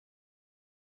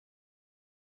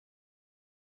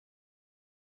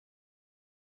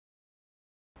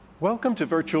Welcome to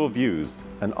Virtual Views,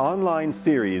 an online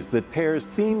series that pairs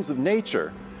themes of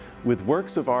nature with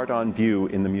works of art on view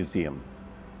in the museum.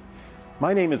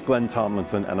 My name is Glenn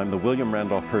Tomlinson, and I'm the William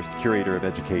Randolph Hearst Curator of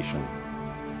Education.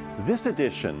 This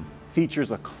edition features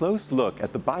a close look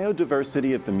at the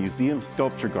biodiversity of the museum's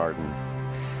sculpture garden,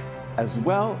 as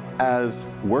well as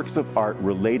works of art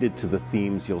related to the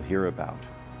themes you'll hear about.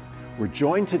 We're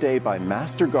joined today by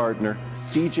Master Gardener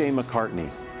CJ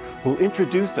McCartney, who'll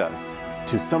introduce us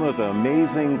to some of the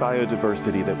amazing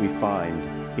biodiversity that we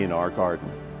find in our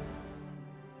garden.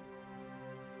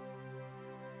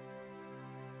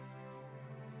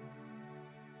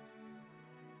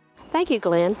 Thank you,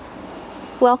 Glenn.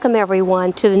 Welcome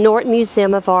everyone to the Norton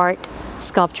Museum of Art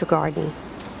Sculpture Garden.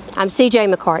 I'm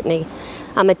CJ McCartney.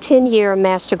 I'm a 10-year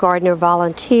Master Gardener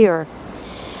volunteer,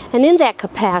 and in that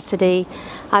capacity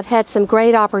I've had some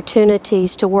great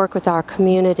opportunities to work with our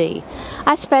community.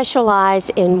 I specialize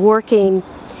in working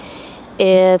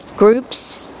with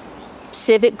groups,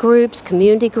 civic groups,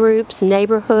 community groups,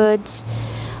 neighborhoods,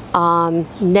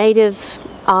 native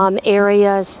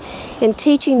areas, in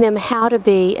teaching them how to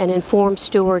be an informed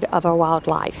steward of our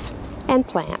wildlife and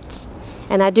plants.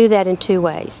 And I do that in two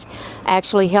ways: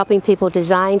 actually helping people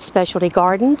design specialty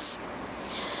gardens,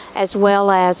 as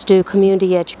well as do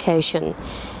community education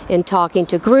in talking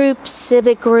to groups,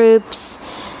 civic groups,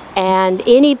 and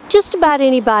just about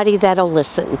anybody that'll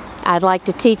listen. I'd like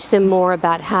to teach them more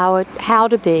about how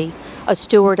to be a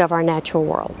steward of our natural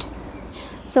world.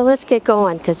 So let's get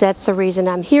going, because that's the reason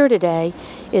I'm here today,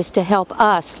 is to help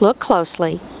us look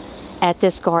closely at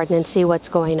this garden and see what's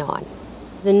going on.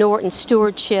 The Norton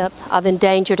Stewardship of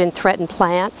Endangered and Threatened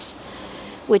Plants,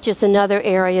 which is another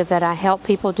area that I help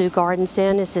people do gardens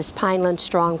in, is this pineland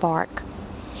strongbark.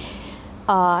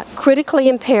 Critically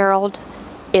imperiled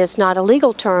is not a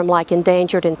legal term like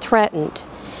endangered and threatened.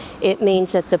 It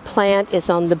means that the plant is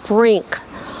on the brink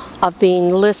of being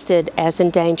listed as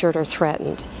endangered or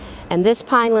threatened. And this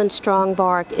pineland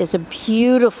strongbark is a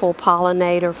beautiful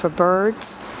pollinator for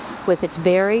birds with its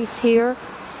berries here,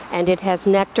 and it has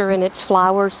nectar in its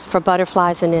flowers for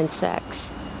butterflies and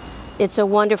insects. It's a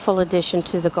wonderful addition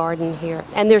to the garden here,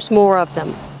 and there's more of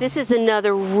them. This is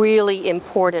another really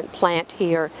important plant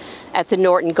here at the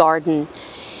Norton Garden.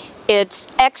 It's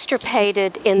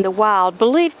extirpated in the wild,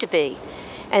 believed to be.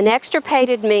 And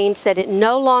extirpated means that it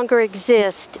no longer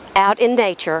exists out in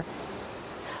nature,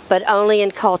 but only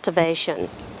in cultivation.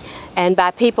 And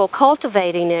by people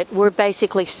cultivating it, we're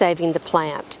basically saving the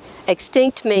plant.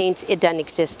 Extinct means it doesn't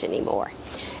exist anymore.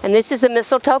 And this is a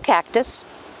mistletoe cactus.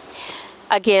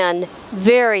 Again,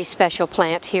 very special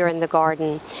plant here in the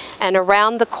garden. And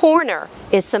around the corner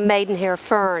is some maidenhair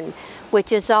fern,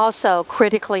 which is also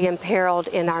critically imperiled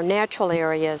in our natural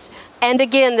areas. And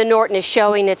again, the Norton is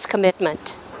showing its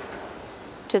commitment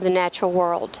to the natural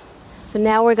world. So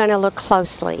now we're going to look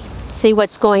closely, see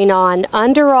what's going on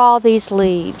under all these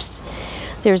leaves.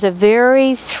 There's a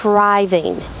very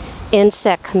thriving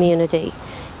insect community: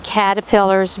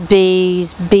 caterpillars,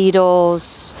 bees,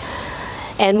 beetles.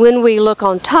 And when we look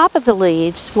on top of the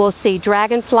leaves, we'll see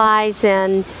dragonflies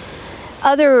and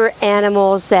other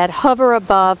animals that hover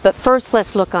above, but first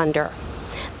let's look under.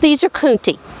 These are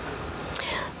coontie.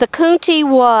 The coontie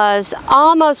was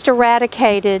almost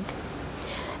eradicated,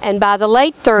 and by the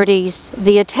late 30s,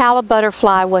 the Atala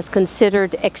butterfly was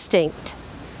considered extinct.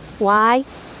 Why?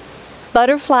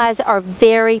 Butterflies are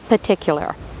very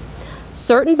particular.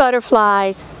 Certain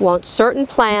butterflies want certain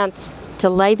plants to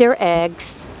lay their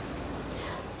eggs,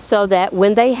 so that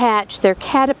when they hatch, their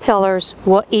caterpillars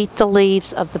will eat the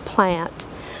leaves of the plant.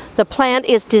 The plant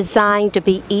is designed to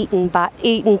be eaten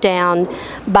down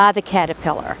by the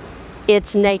caterpillar.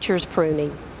 It's nature's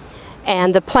pruning.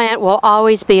 And the plant will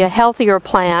always be a healthier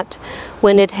plant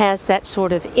when it has that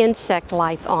sort of insect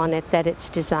life on it that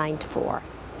it's designed for.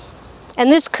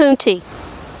 And this coontie,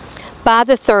 by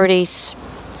the 30s,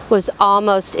 was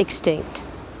almost extinct.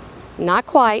 Not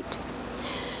quite,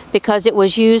 because it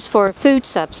was used for a food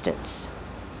substance.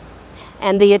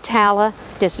 And the Atala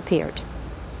disappeared.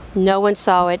 No one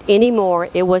saw it anymore.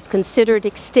 It was considered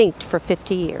extinct for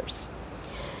 50 years.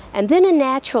 And then a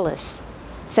naturalist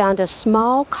found a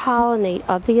small colony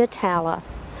of the Atala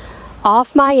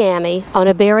off Miami on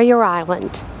a barrier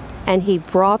island, and he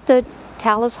brought the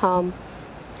Atalas home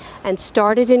and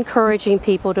started encouraging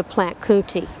people to plant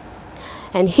coontie.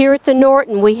 And here at the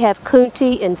Norton, we have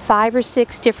coontie in 5 or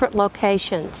 6 different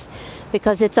locations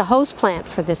because it's a host plant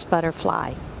for this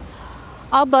butterfly.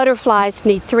 All butterflies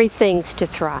need 3 things to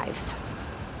thrive.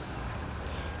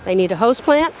 They need a host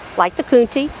plant, like the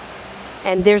coontie,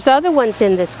 and there's other ones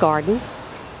in this garden.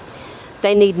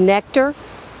 They need nectar,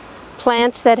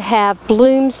 Plants that have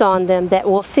blooms on them that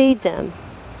will feed them,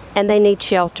 and they need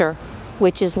shelter,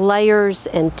 which is layers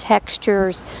and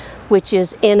textures, which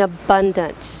is in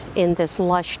abundance in this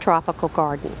lush tropical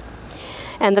garden.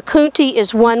 And the coontie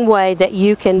is one way that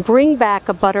you can bring back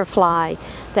a butterfly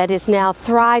that is now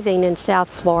thriving in South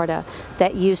Florida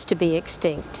that used to be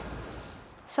extinct.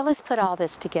 So let's put all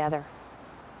this together.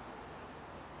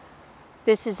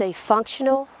 This is a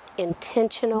functional,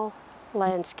 intentional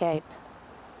landscape.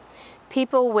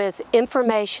 People with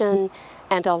information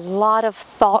and a lot of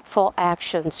thoughtful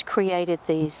actions created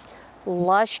these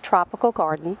lush tropical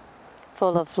garden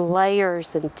full of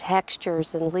layers and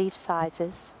textures and leaf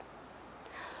sizes.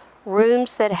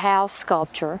 Rooms that house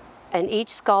sculpture, and each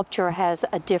sculpture has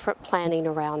a different planting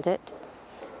around it,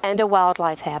 and a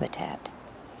wildlife habitat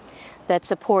that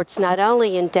supports not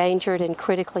only endangered and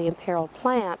critically imperiled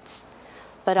plants,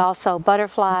 but also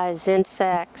butterflies,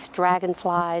 insects,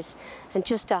 dragonflies, and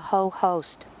just a whole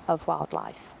host of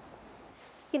wildlife.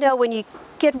 You know, when you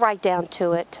get right down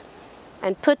to it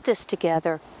and put this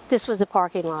together, this was a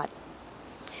parking lot.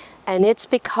 And it's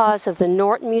because of the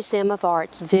Norton Museum of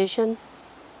Art's vision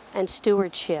and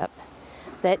stewardship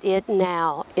that it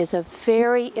now is a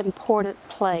very important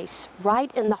place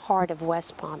right in the heart of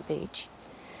West Palm Beach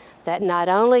that not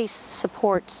only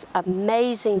supports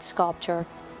amazing sculpture,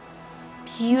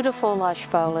 beautiful lush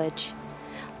foliage,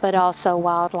 but also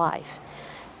wildlife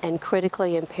and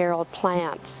critically imperiled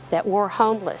plants that were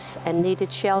homeless and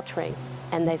needed sheltering,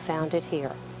 and they found it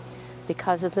here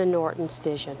because of the Norton's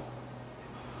vision.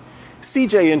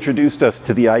 CJ introduced us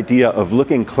to the idea of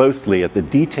looking closely at the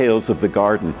details of the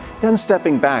garden, then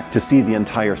stepping back to see the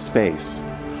entire space.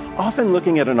 Often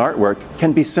looking at an artwork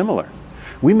can be similar.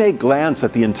 We may glance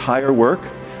at the entire work,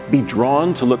 be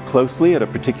drawn to look closely at a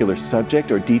particular subject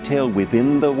or detail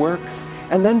within the work,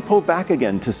 and then pull back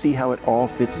again to see how it all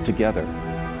fits together.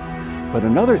 But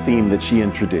another theme that she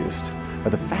introduced are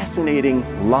the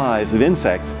fascinating lives of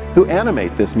insects who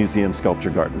animate this museum sculpture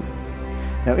garden.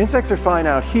 Now, insects are fine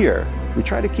out here. We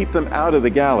try to keep them out of the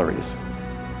galleries,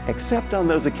 except on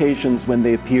those occasions when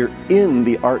they appear in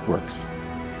the artworks.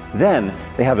 Then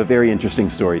they have a very interesting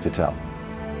story to tell.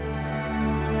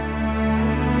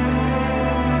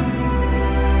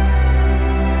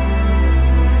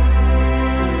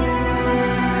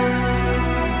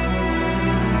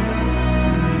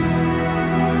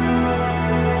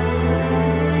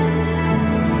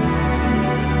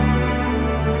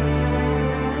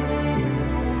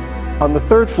 On the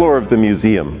third floor of the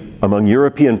museum, among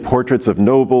European portraits of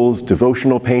nobles,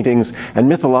 devotional paintings, and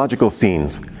mythological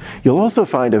scenes, you'll also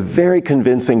find a very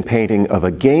convincing painting of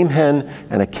a game hen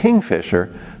and a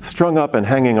kingfisher strung up and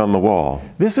hanging on the wall.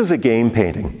 This is a game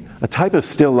painting, a type of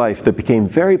still life that became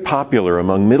very popular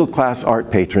among middle-class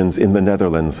art patrons in the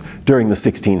Netherlands during the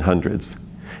 1600s.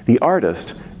 The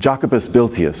artist, Jacobus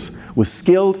Biltius, was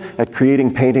skilled at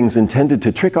creating paintings intended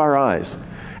to trick our eyes,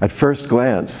 at first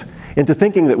glance, into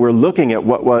thinking that we're looking at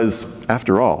what was,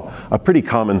 after all, a pretty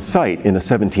common sight in a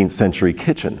 17th century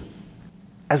kitchen.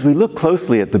 As we look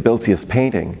closely at the Biltius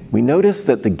painting, we notice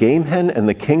that the game hen and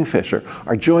the kingfisher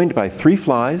are joined by 3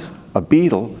 flies, a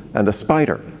beetle, and a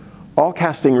spider, all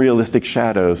casting realistic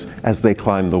shadows as they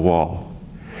climb the wall.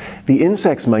 The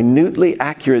insect's minutely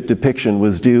accurate depiction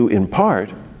was due, in part,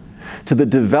 to the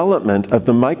development of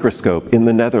the microscope in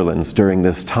the Netherlands during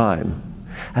this time,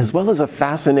 as well as a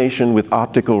fascination with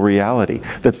optical reality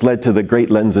that's led to the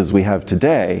great lenses we have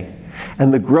today,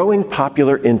 and the growing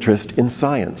popular interest in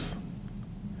science.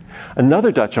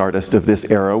 Another Dutch artist of this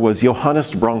era was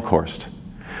Johannes Bronkhorst.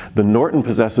 The Norton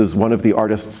possesses one of the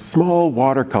artist's small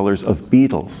watercolors of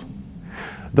beetles.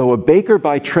 Though a baker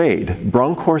by trade,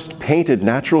 Bronkhorst painted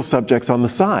natural subjects on the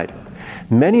side,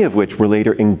 many of which were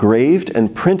later engraved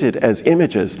and printed as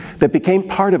images that became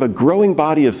part of a growing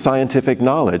body of scientific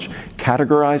knowledge,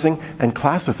 categorizing and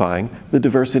classifying the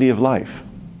diversity of life.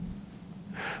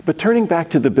 But turning back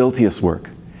to the Biltius work,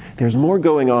 there's more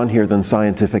going on here than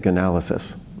scientific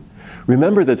analysis.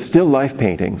 Remember that still life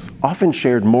paintings often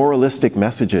shared moralistic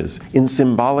messages in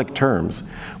symbolic terms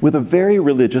with a very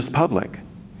religious public.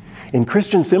 In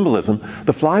Christian symbolism,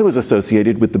 the fly was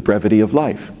associated with the brevity of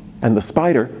life, and the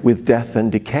spider with death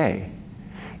and decay.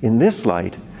 In this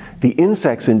light, the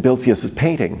insects in Biltius's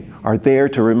painting are there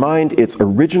to remind its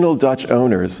original Dutch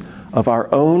owners of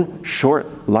our own short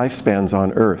lifespans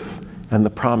on Earth and the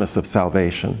promise of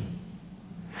salvation.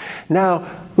 Now,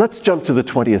 let's jump to the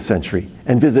 20th century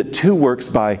and visit 2 works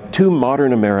by 2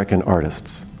 modern American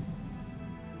artists.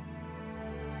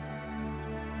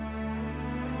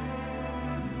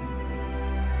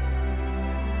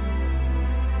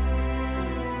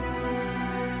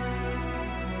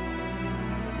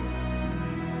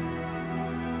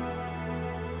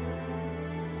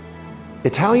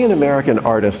 Italian-American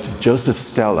artist Joseph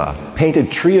Stella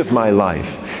painted Tree of My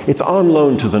Life. It's on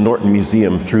loan to the Norton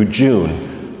Museum through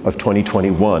June of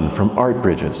 2021 from Art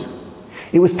Bridges.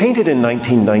 It was painted in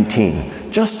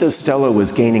 1919, just as Stella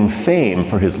was gaining fame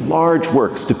for his large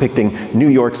works depicting New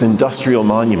York's industrial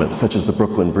monuments, such as the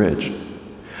Brooklyn Bridge.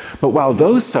 But while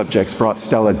those subjects brought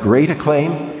Stella great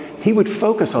acclaim, he would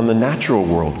focus on the natural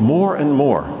world more and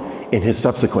more in his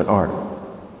subsequent art.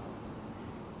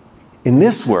 In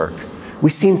this work, we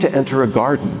seem to enter a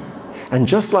garden, and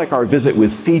just like our visit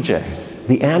with CJ,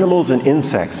 the animals and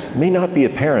insects may not be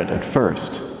apparent at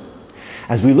first.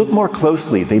 As we look more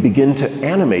closely, they begin to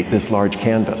animate this large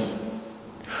canvas.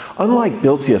 Unlike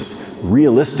Biltzius'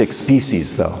 realistic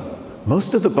species, though,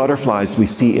 most of the butterflies we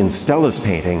see in Stella's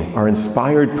painting are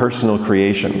inspired personal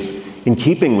creations, in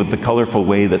keeping with the colorful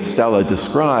way that Stella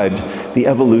described the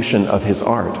evolution of his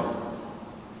art.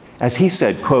 As he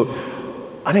said, quote,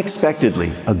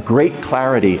 "Unexpectedly, a great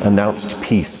clarity announced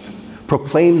peace,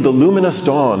 proclaimed the luminous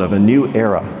dawn of a new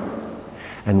era.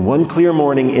 And one clear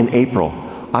morning in April,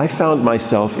 I found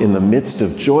myself in the midst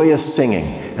of joyous singing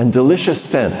and delicious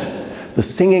scent, the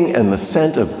singing and the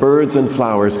scent of birds and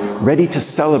flowers ready to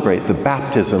celebrate the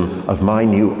baptism of my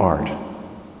new art."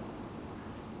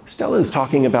 Stella is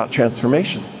talking about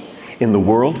transformation in the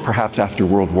world, perhaps after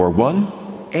World War I,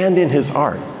 and in his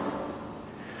art.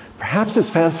 Perhaps his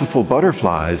fanciful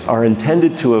butterflies are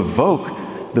intended to evoke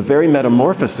the very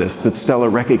metamorphosis that Stella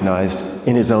recognized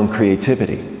in his own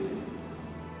creativity.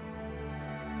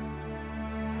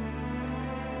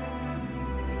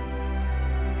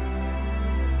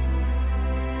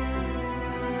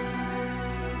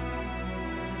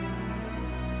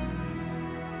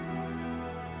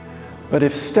 But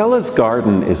if Stella's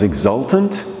garden is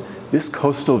exultant, this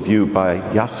coastal view by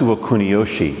Yasuo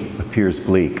Kuniyoshi appears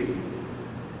bleak.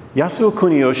 Yasuo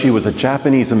Kuniyoshi was a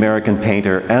Japanese-American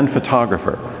painter and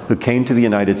photographer who came to the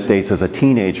United States as a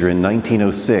teenager in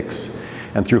 1906,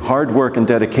 and through hard work and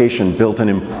dedication built an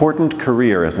important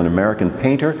career as an American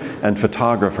painter and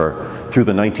photographer through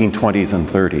the 1920s and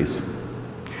 30s.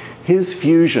 His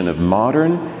fusion of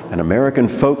modern and American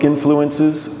folk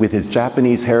influences with his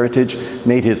Japanese heritage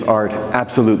made his art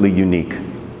absolutely unique.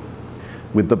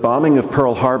 With the bombing of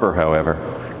Pearl Harbor, however,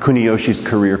 Kuniyoshi's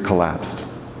career collapsed.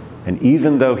 And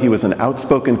even though he was an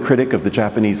outspoken critic of the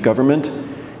Japanese government,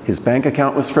 his bank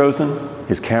account was frozen,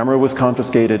 his camera was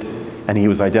confiscated, and he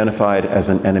was identified as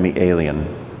an enemy alien.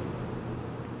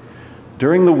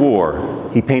 During the war,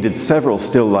 he painted several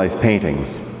still life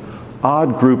paintings,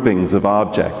 odd groupings of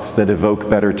objects that evoke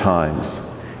better times,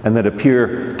 and that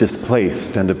appear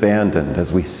displaced and abandoned,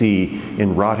 as we see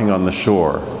in Rotting on the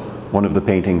Shore, one of the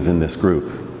paintings in this group.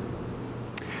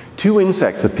 Two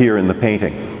insects appear in the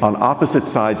painting on opposite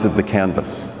sides of the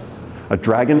canvas. A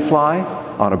dragonfly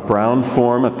on a brown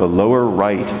form at the lower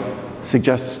right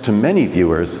suggests to many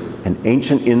viewers an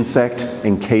ancient insect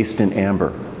encased in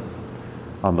amber.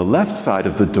 On the left side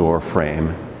of the door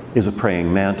frame is a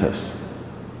praying mantis.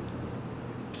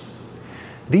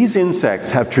 These insects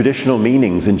have traditional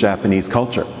meanings in Japanese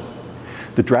culture.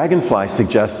 The dragonfly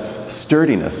suggests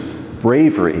sturdiness,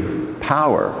 bravery,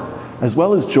 power, as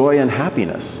well as joy and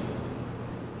happiness.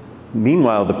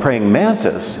 Meanwhile, the praying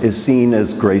mantis is seen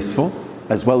as graceful,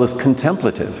 as well as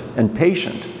contemplative and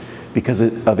patient, because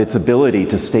of its ability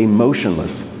to stay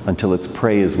motionless until its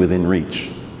prey is within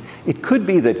reach. It could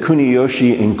be that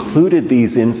Kuniyoshi included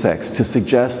these insects to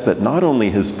suggest that not only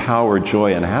his power,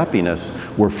 joy, and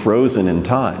happiness were frozen in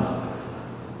time,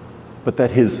 but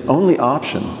that his only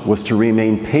option was to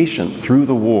remain patient through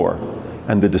the war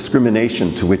and the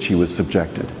discrimination to which he was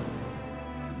subjected.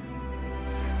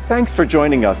 Thanks for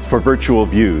joining us for Virtual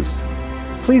Views.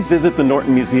 Please visit the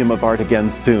Norton Museum of Art again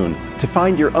soon to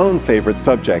find your own favorite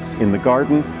subjects in the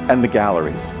garden and the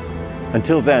galleries.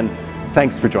 Until then,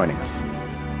 thanks for joining us.